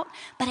play out,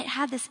 but it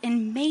had this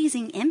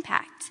amazing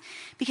impact.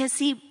 Because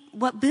see,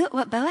 what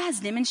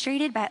Boaz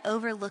demonstrated by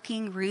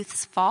overlooking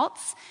Ruth's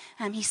faults,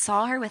 he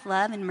saw her with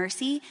love and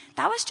mercy,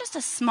 that was just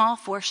a small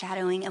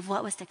foreshadowing of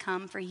what was to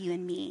come for you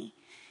and me.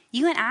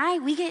 You and I,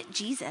 we get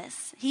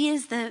Jesus. He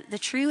is the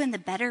true and the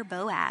better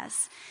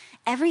Boaz.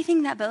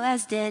 Everything that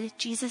Boaz did,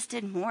 Jesus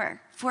did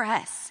more for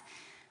us.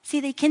 See,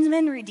 the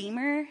kinsman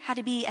redeemer had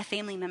to be a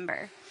family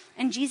member.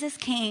 And Jesus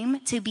came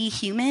to be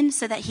human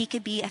so that he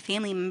could be a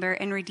family member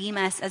and redeem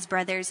us as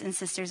brothers and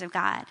sisters of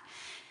God.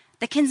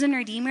 The kinsman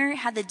redeemer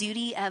had the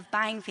duty of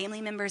buying family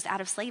members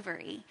out of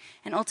slavery.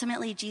 And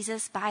ultimately,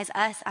 Jesus buys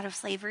us out of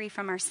slavery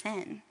from our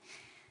sin.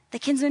 The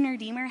kinsman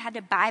redeemer had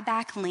to buy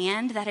back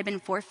land that had been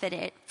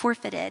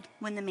forfeited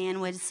when the man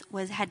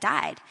had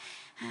died.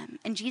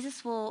 And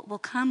Jesus will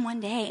come one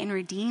day and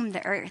redeem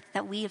the earth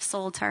that we have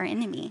sold to our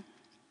enemy.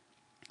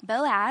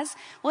 Boaz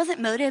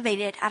wasn't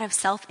motivated out of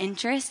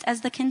self-interest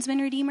as the kinsman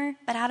redeemer,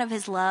 but out of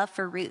his love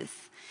for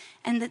Ruth.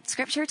 And the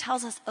scripture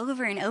tells us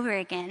over and over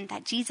again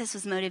that Jesus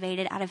was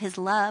motivated out of his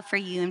love for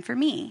you and for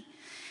me.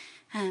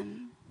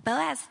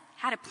 Boaz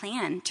had a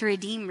plan to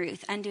redeem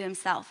Ruth unto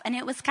himself, and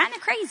it was kind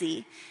of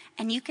crazy.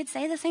 And you could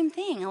say the same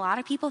thing. A lot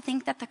of people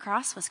think that the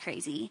cross was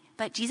crazy,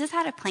 but Jesus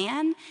had a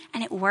plan,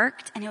 and it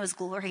worked, and it was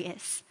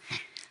glorious.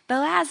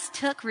 Boaz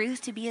took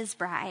Ruth to be his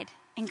bride,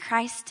 and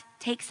Christ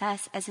takes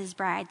us as his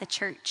bride, the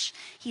church.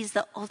 He's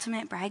the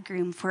ultimate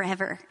bridegroom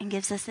forever and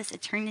gives us this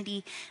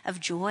eternity of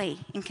joy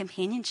and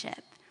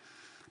companionship.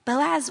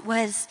 Boaz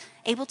was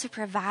able to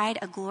provide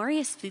a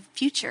glorious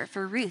future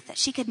for Ruth that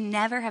she could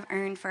never have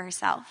earned for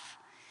herself.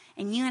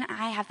 And you and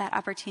I have that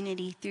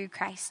opportunity through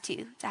Christ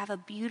too, to have a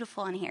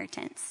beautiful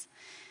inheritance.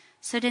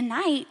 So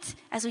tonight,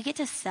 as we get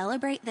to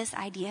celebrate this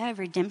idea of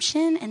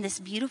redemption and this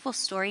beautiful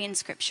story in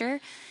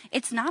Scripture,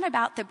 it's not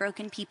about the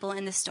broken people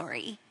in the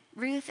story.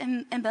 Ruth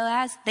and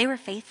Boaz, they were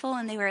faithful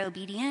and they were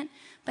obedient,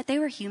 but they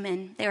were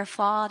human, they were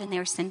flawed, and they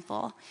were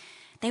sinful.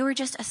 They were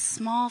just a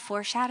small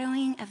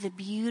foreshadowing of the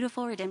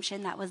beautiful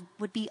redemption that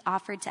would be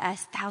offered to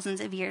us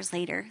thousands of years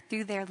later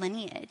through their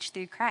lineage,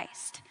 through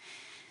Christ.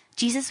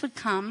 Jesus would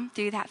come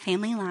through that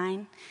family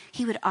line.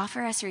 He would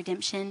offer us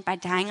redemption by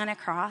dying on a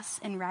cross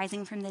and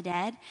rising from the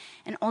dead.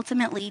 And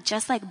ultimately,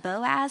 just like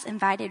Boaz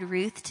invited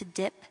Ruth to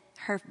dip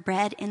her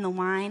bread in the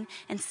wine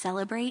and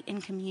celebrate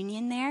in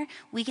communion there,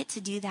 we get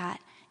to do that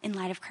in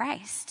light of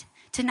Christ.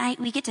 Tonight,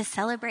 we get to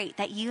celebrate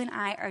that you and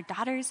I are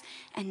daughters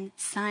and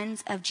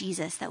sons of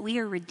Jesus, that we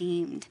are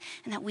redeemed,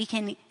 and that we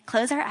can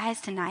close our eyes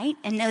tonight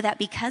and know that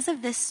because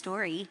of this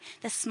story,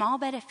 the small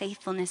bit of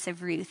faithfulness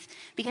of Ruth,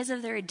 because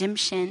of the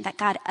redemption that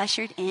God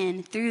ushered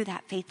in through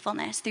that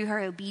faithfulness, through her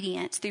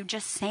obedience, through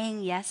just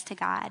saying yes to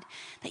God,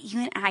 that you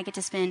and I get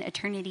to spend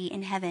eternity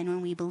in heaven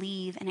when we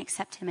believe and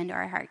accept him into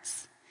our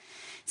hearts.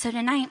 So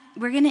tonight,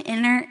 we're going to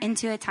enter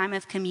into a time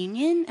of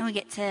communion, and we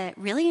get to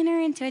really enter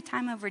into a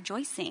time of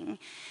rejoicing.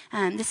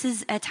 This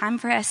is a time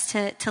for us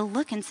to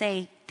look and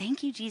say,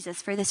 thank you,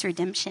 Jesus, for this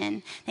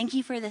redemption. Thank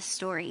you for this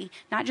story,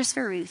 not just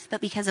for Ruth, but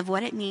because of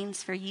what it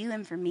means for you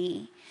and for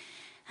me.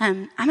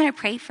 I'm going to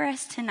pray for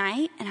us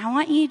tonight, and I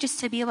want you just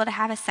to be able to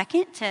have a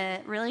second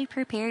to really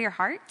prepare your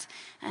heart,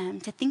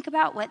 to think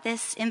about what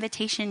this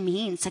invitation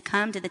means, to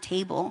come to the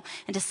table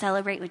and to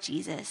celebrate with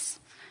Jesus.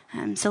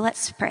 So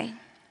let's pray.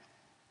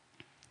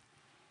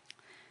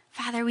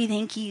 Father, we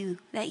thank you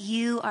that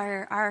you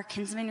are our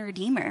kinsman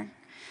redeemer.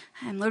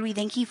 Lord, we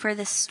thank you for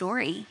this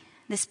story,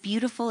 this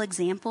beautiful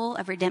example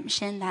of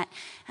redemption that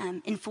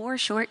in 4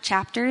 short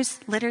chapters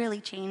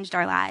literally changed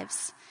our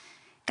lives.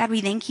 God,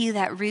 we thank you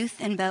that Ruth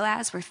and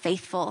Boaz were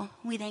faithful.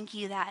 We thank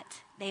you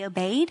that they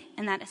obeyed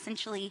and that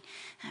essentially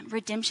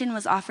redemption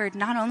was offered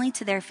not only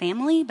to their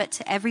family, but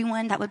to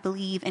everyone that would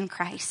believe in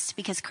Christ,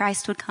 because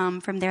Christ would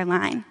come from their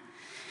line.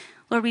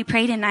 Lord, we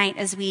pray tonight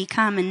as we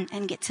come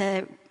and get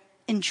to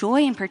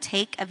enjoy and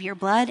partake of your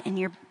blood and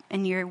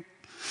your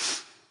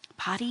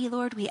body,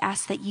 Lord, we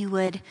ask that you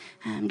would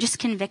just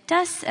convict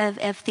us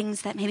of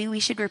things that maybe we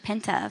should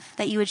repent of,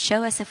 that you would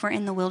show us if we're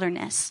in the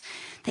wilderness,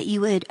 that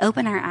you would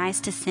open our eyes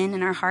to sin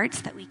in our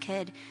hearts, that we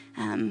could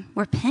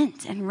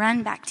repent and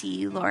run back to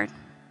you, Lord.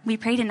 We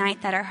pray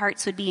tonight that our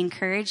hearts would be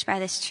encouraged by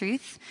this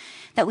truth,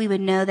 that we would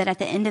know that at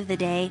the end of the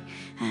day,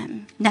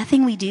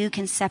 nothing we do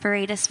can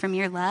separate us from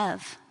your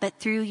love, but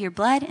through your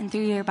blood and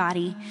through your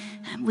body,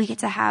 we get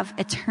to have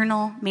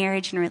eternal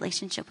marriage and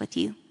relationship with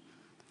you.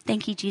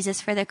 Thank you,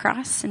 Jesus, for the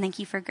cross, and thank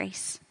you for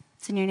grace.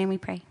 It's in your name we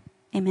pray.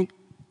 Amen.